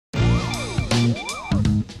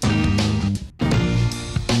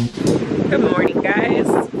Good morning, guys.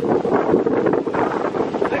 Look,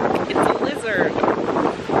 it's a lizard.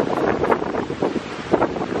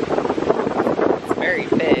 It's very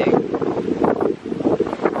big.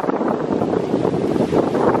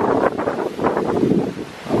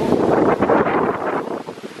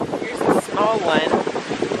 Here's a small one.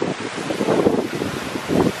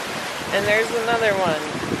 And there's another one.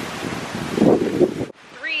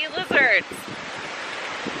 3 lizards.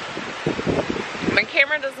 My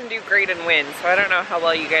camera doesn't do great in wind, so I don't know how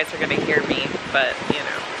well you guys are going to hear me, but, you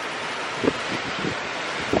know.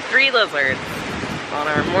 3 lizards on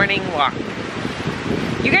our morning walk.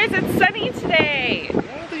 You guys, it's sunny today! I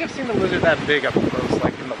don't think I've seen a lizard that big up close,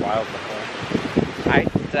 like in the wild before. I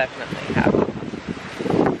definitely haven't.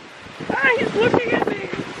 Ah, he's looking at me!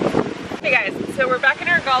 Hey guys, so we're back in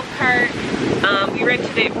our golf cart. We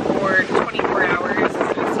rented it for 24 hours, so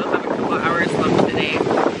we still have a couple hours left today.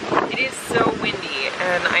 It is so windy,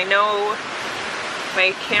 and I know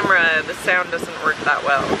my camera, the sound doesn't work that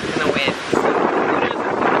well in the wind, so who knows if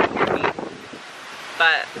you can hear me.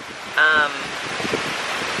 But,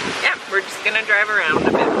 yeah, we're just gonna drive around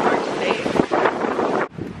a bit more today.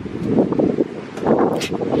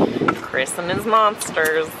 Chris and his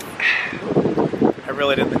monsters. I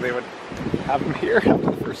really didn't think they would have him here after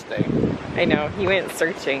the first day. I know, he went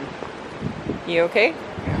searching. You okay?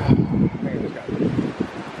 Yeah, I think I just got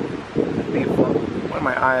one in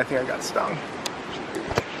my eye. I think I got stung.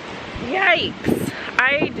 Yikes!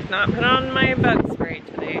 I did not put on my bug spray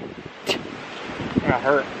today. I got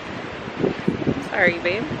hurt. Sorry,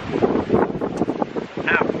 babe.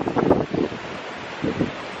 Ow.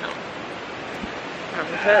 Oh. I'm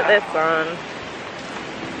gonna put this on.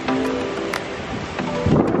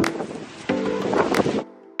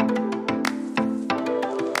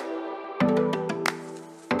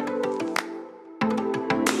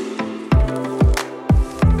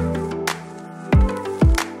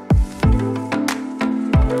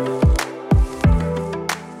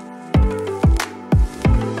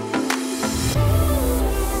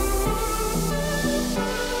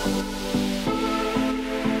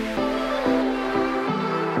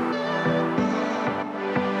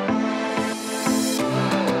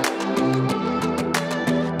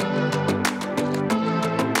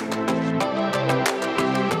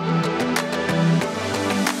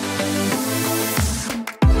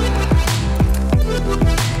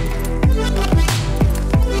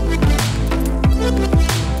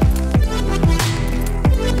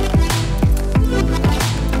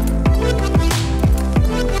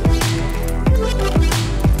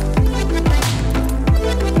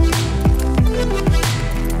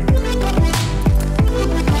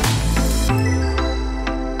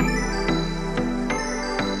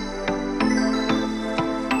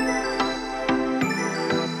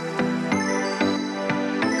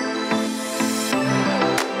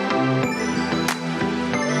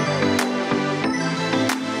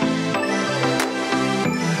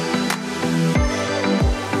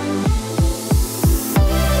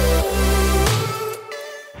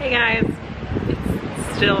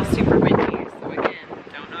 Still super windy, so again,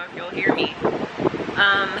 don't know if you'll hear me.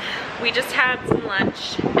 We just had some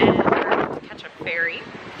lunch and we're about to catch a ferry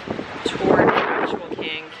toward actual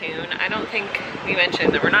Cancun. I don't think we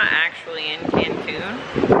mentioned that we're not actually in Cancun.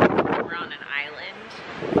 We're on an island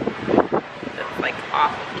that's like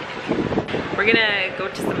off of Cancun. We're gonna go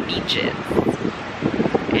to some beaches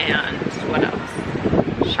and what else?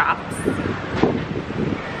 Shops.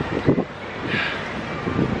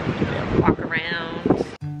 Walk around.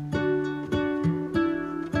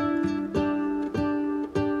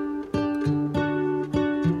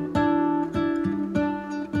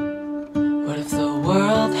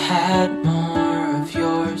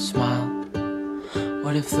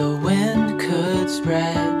 What if the wind could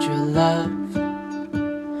spread your love?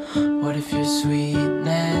 What if your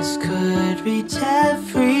sweetness could reach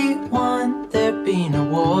everyone? There'd be no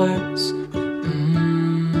wars.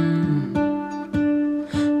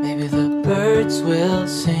 Maybe the birds will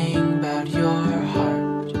sing about your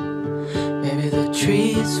heart. Maybe the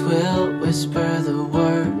trees will whisper the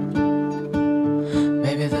word.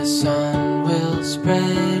 Maybe the sun will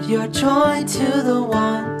spread your joy to the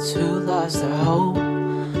ones who lost their hope.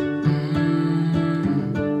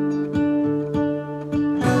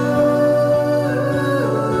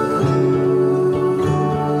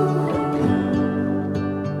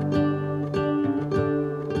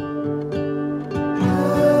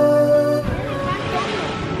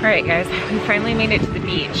 Alright guys, we finally made it to the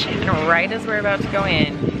beach, and right as we're about to go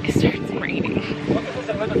in, it starts raining.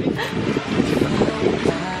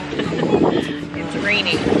 It's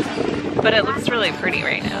raining, but it looks really pretty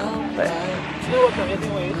right now. But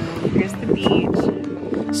Here's the beach.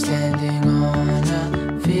 Standing on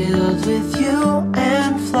a field with you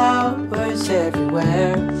and flowers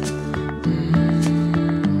everywhere.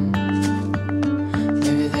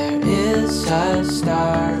 Maybe there is a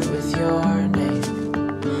star with your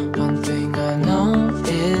name. One thing I know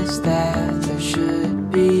is that there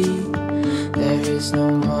should be. There is no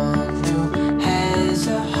one who has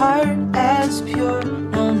a heart as pure,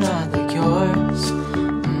 no, not like yours.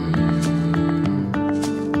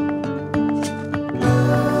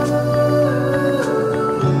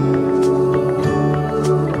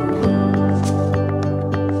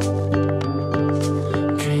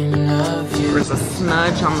 There's a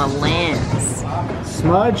smudge on the lens.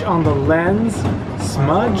 Smudge on the lens.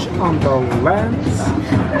 Smudge on the lens.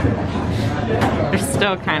 There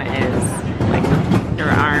still kind of is. Like, your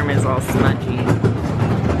arm is all smudgy.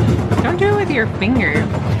 Don't do it with your finger.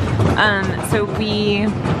 So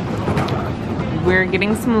we're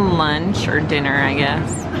getting some lunch or dinner, I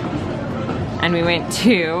guess. And we went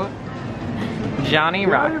to Johnny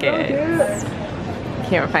Rockets.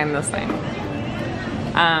 Can't find this thing.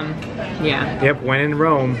 Yeah. Yep, when in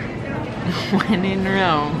Rome. When in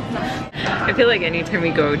Rome. I feel like anytime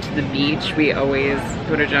we go to the beach, we always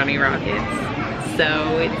go to Johnny Rockets.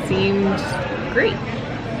 So it seemed great.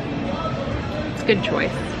 It's a good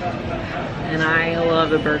choice. And I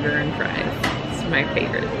love a burger and fries. It's my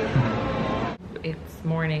favorite. It's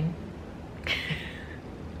morning.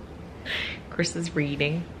 Chris is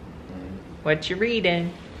reading. What you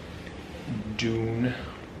reading? Dune.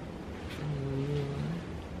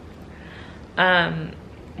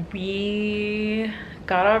 We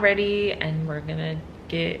got all ready and we're gonna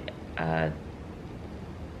get a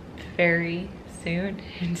ferry soon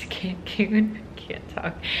into Cancun. Can't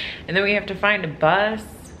talk. And then we have to find a bus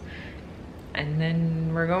and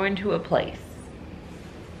then we're going to a place.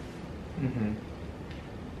 Mm-hmm.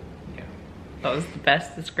 Yeah. That was the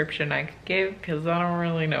best description I could give because I don't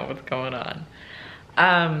really know what's going on.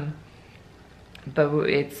 But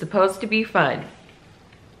it's supposed to be fun.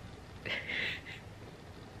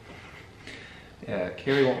 Yeah,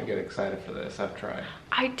 Kaylee won't get excited for this. I've tried.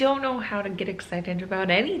 I don't know how to get excited about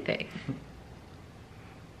anything.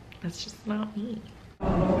 That's just not me.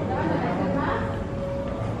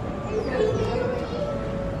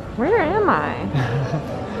 Where am I?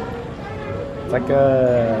 It's like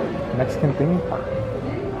a Mexican theme park.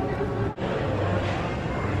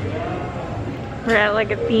 We're at like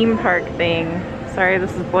a theme park thing. Sorry,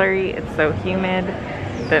 this is blurry. It's so humid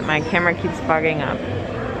that my camera keeps fogging up.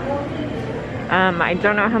 I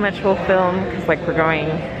don't know how much we'll film because like we're going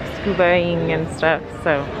scubaing and stuff,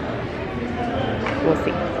 so we'll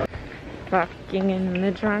see. Walking in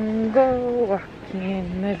the jungle, walking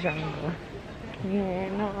in the jungle. We're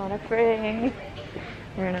not afraid.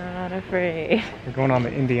 We're not afraid. We're going on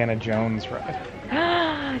the Indiana Jones ride.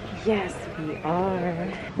 Yes, we are.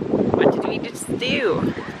 What did we just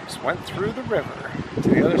do? Just went through the river to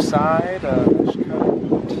the other side of the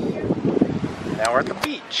coast. Now we're at the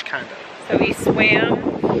beach, kind of. So we swam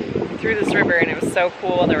through this river and it was so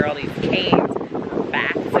cool. There were all these caves,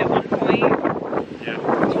 bats at one point. Yeah,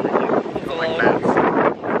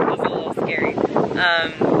 It was a little scary.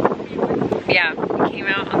 Yeah, we came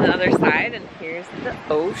out on the other side and here's the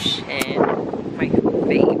ocean. My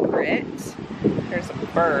favorite. There's a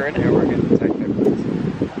bird. Yeah, we're getting technical.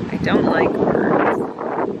 I don't like birds.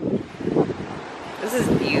 This is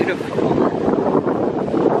beautiful.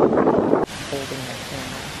 Holding my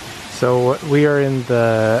camera. So we are in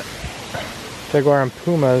the jaguar and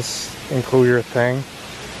pumas enclosure thing,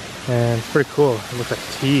 and it's pretty cool. It looks like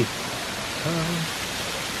teeth.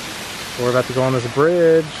 So we're about to go on this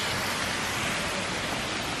bridge.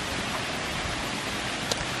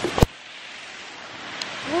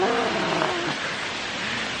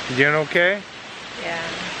 You doing okay? Yeah.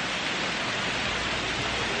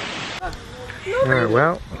 Alright,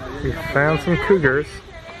 well, we found some cougars.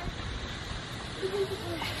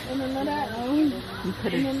 You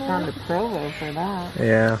could have gone to Provo for that.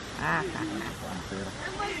 Yeah.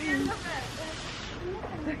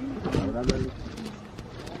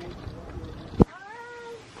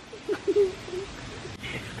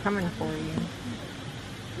 It's coming for you.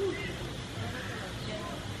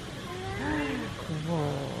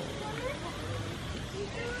 Whoa.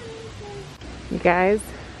 You guys,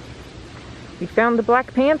 we found the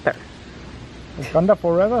Black Panther. Wakanda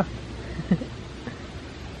forever.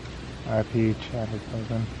 R.I.P. Chadwick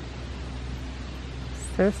Boseman.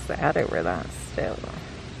 So sad over that still.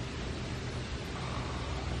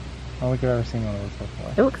 I don't think I've ever seen one of those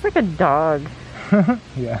before. It looks like a dog.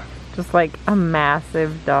 Yeah. Just like a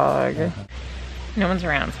massive dog. No one's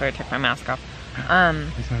around, so I took my mask off.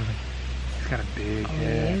 He's moving. He's got a big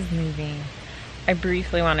head. He is moving. I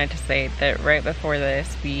briefly wanted to say that right before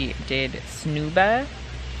this, we did snuba,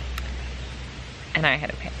 and I had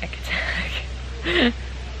a panic attack.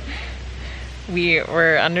 We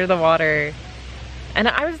were under the water, and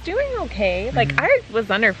I was doing okay. Like, I was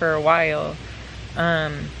under for a while,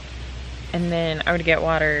 and then I would get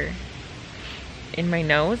water in my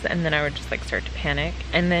nose, and then I would just like start to panic,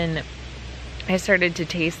 and then I started to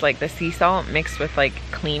taste like the sea salt mixed with like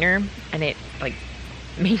cleaner, and it like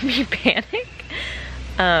made me panic.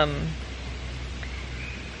 And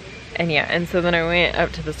yeah, and so then I went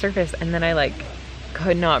up to the surface, and then I like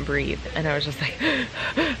could not breathe, and I was just like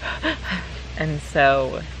and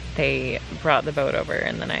so they brought the boat over,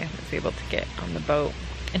 and then I was able to get on the boat,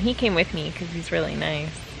 and he came with me because he's really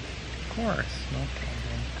nice. Of course, no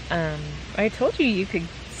problem. I told you could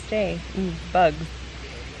stay. Ooh, bugs.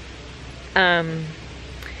 But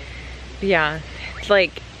yeah,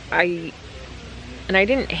 like I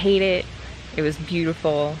didn't hate it. It was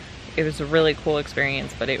beautiful. It was a really cool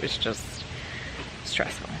experience, but it was just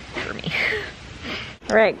stressful for me.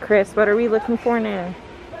 All right, Chris, what are we looking for now?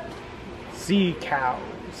 Sea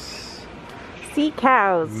cows. Sea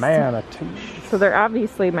cows. Manatees. So they're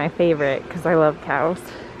obviously my favorite because I love cows.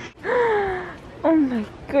 Oh my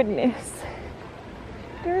goodness.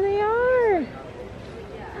 There they are.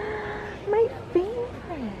 My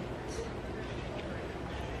favorite.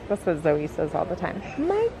 That's what Zoe says all the time.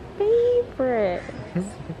 My favorite.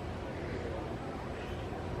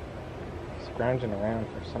 Scrounging around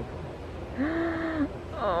for something.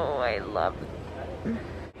 Oh, I love it.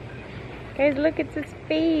 Guys, look at his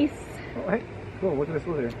face. Oh, hey. Cool, look at this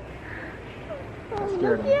lizard. Oh,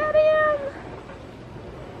 look at him.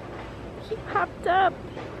 He popped up.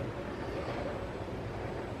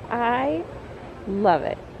 I love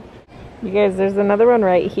it. You guys, there's another one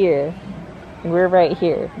right here. We're right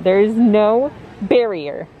here. There's no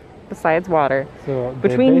barrier besides water So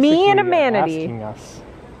between me and a manatee. Asking us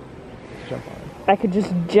to jump on him. I could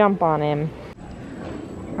just jump on him.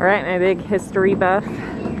 All right, my big history buff.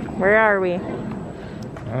 Where are we?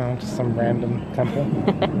 Just some random temple.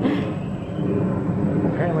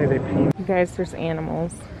 Apparently they paint. You guys, there's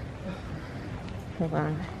animals. Hold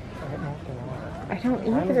on. I don't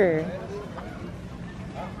either.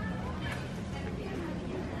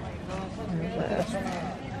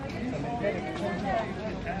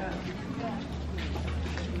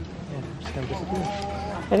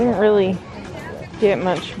 I didn't really get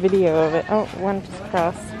much video of it. Oh, one just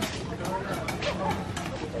crossed.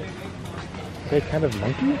 They kind of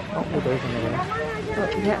monkey? Oh, there's another one. Oh,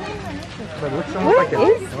 yeah. But it looks almost What like a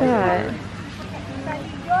is that?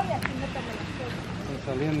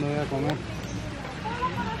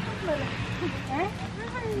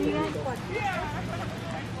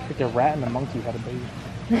 Like a rat and a monkey had a baby.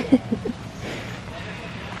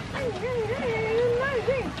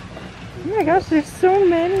 Oh my gosh, there's so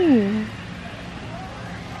many.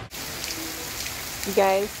 You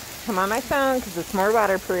guys, come on my phone because it's more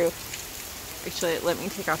waterproof. Actually, let me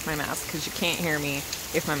take off my mask because you can't hear me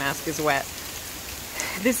if my mask is wet.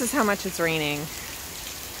 This is how much it's raining.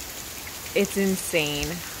 It's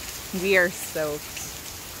insane. We are soaked.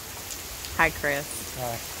 Hi, Chris.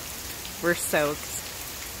 Hi. We're soaked.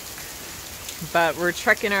 But we're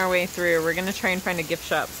trekking our way through. We're gonna try and find a gift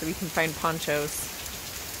shop so we can find ponchos.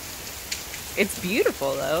 It's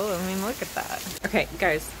beautiful though. I mean, look at that. Okay,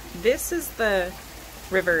 guys, this is the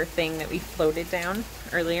river thing that we floated down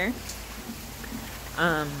earlier.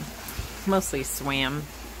 Mostly swam,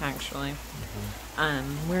 actually.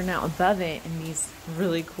 We're now above it in these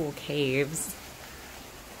really cool caves.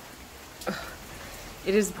 Ugh.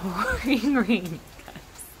 It is pouring rain,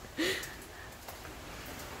 guys.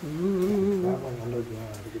 Ooh.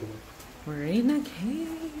 We're in a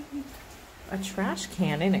cave. A trash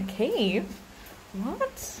can in a cave?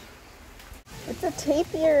 What? It's a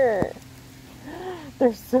tapir.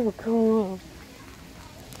 They're so cool.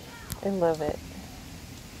 I love it.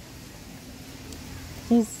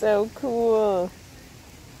 He's so cool.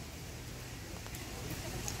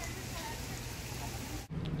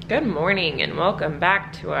 Good morning and welcome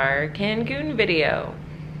back to our Cancun video.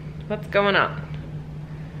 What's going on?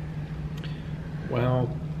 Well,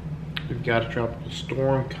 we've got a tropical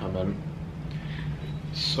storm coming,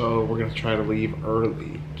 so we're gonna try to leave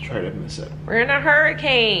early to try to miss it. We're in a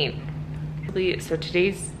hurricane. So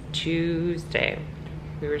today's Tuesday.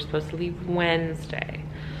 We were supposed to leave Wednesday,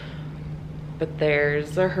 but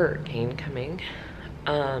there's a hurricane coming.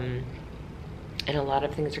 And a lot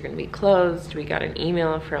of things are gonna be closed. We got an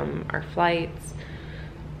email from our flights.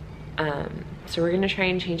 So we're gonna try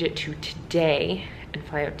and change it to today and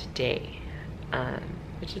fly out today.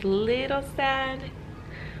 which is a little sad,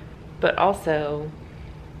 but also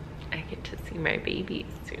I get to see my babies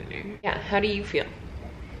sooner. Yeah, how do you feel?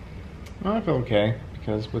 Well, I feel okay,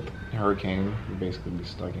 because with the hurricane, we'll basically be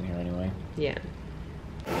stuck in here anyway. Yeah.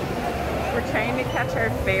 We're trying to catch our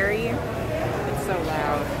ferry. It's so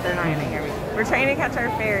loud. They're not gonna hear me. We're trying to catch our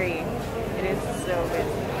ferry. It is so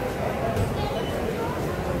busy.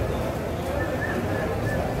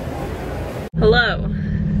 Hello.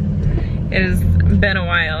 It has been a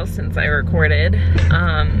while since I recorded.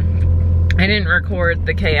 I didn't record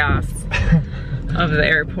the chaos of the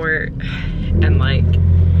airport and like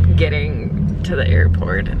getting to the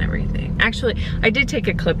airport and everything. Actually, I did take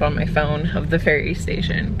a clip on my phone of the ferry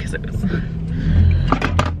station because it was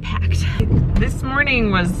packed. This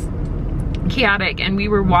morning was chaotic and we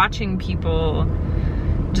were watching people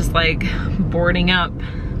just like boarding up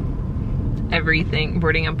everything,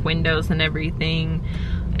 boarding up windows and everything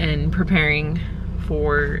and preparing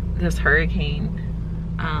for this hurricane.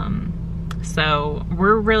 So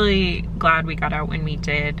we're really glad we got out when we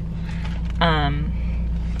did.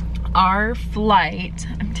 Our flight,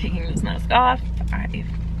 I'm taking this mask off. I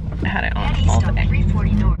had it on all day.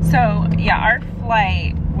 So yeah, our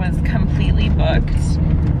flight was completely booked.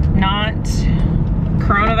 Not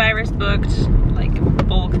coronavirus booked, like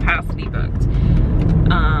full capacity booked.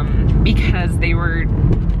 Because they were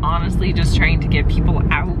honestly just trying to get people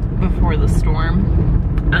out before the storm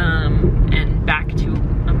and back to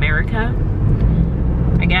America,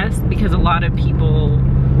 I guess, because a lot of people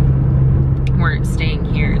weren't staying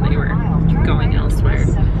here, they were going elsewhere.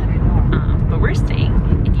 But we're staying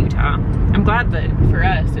in Utah. I'm glad that for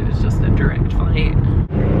us it was just a direct flight.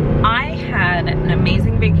 I had an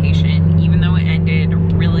amazing vacation, even though it ended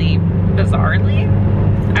really bizarrely,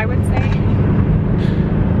 I would say.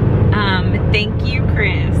 Thank you,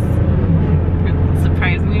 Chris, for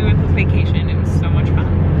surprising me with this vacation. It was so much fun.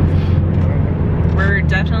 We're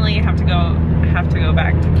definitely have to go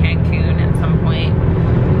back to Cancun at some point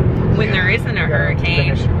when there isn't a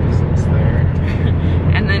hurricane.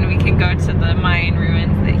 And then we can go to the Mayan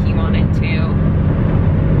ruins that he wanted to.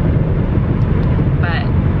 But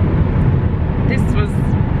this was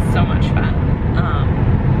so much fun.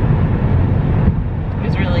 It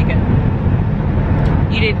was really good.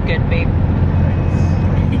 You did good, babe.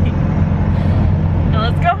 Now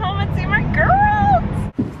let's go home and see my girls.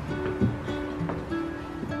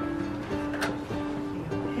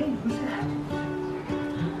 Hey, who's that?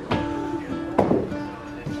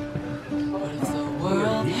 What if the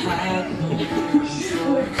world had no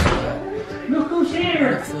shores? Look who's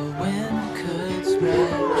here! What if the wind could spread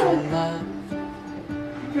your love?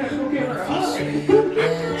 What if the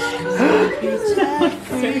sweetness could reach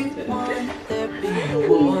everyone? There'd be no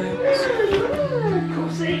wars. Go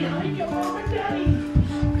say hi to Mom and Daddy!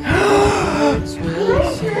 Birds will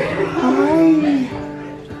sing.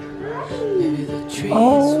 Maybe the trees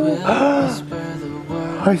will whisper the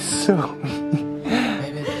word. So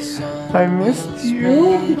Maybe the sun I missed will you.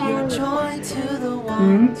 spread your joy to the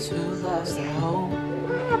ones who lost their hope.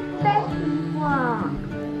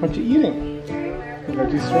 What you eating? What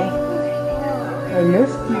you say? I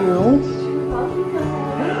missed you.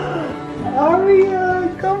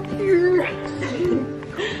 Aria, come here.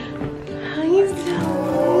 Hi,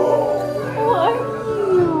 Zoey. How are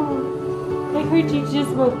you? I heard you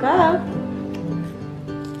just woke up.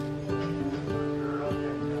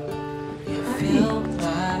 You fill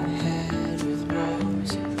my head with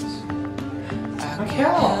roses. I can't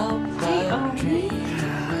Makell. help but dream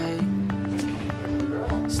away.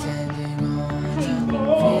 Standing on a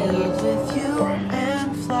field with you and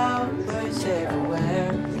flowers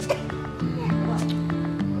everywhere.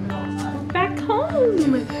 Back home.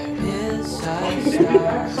 Maybe there is a star.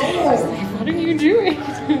 What are you doing?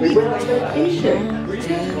 We went on vacation.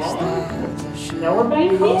 Now we're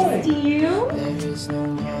back home. Missed you. There is no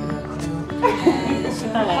one who has a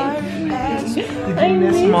heart as Did I you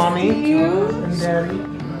miss missed Mommy you. and Daddy?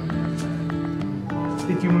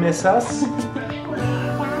 Did you miss us?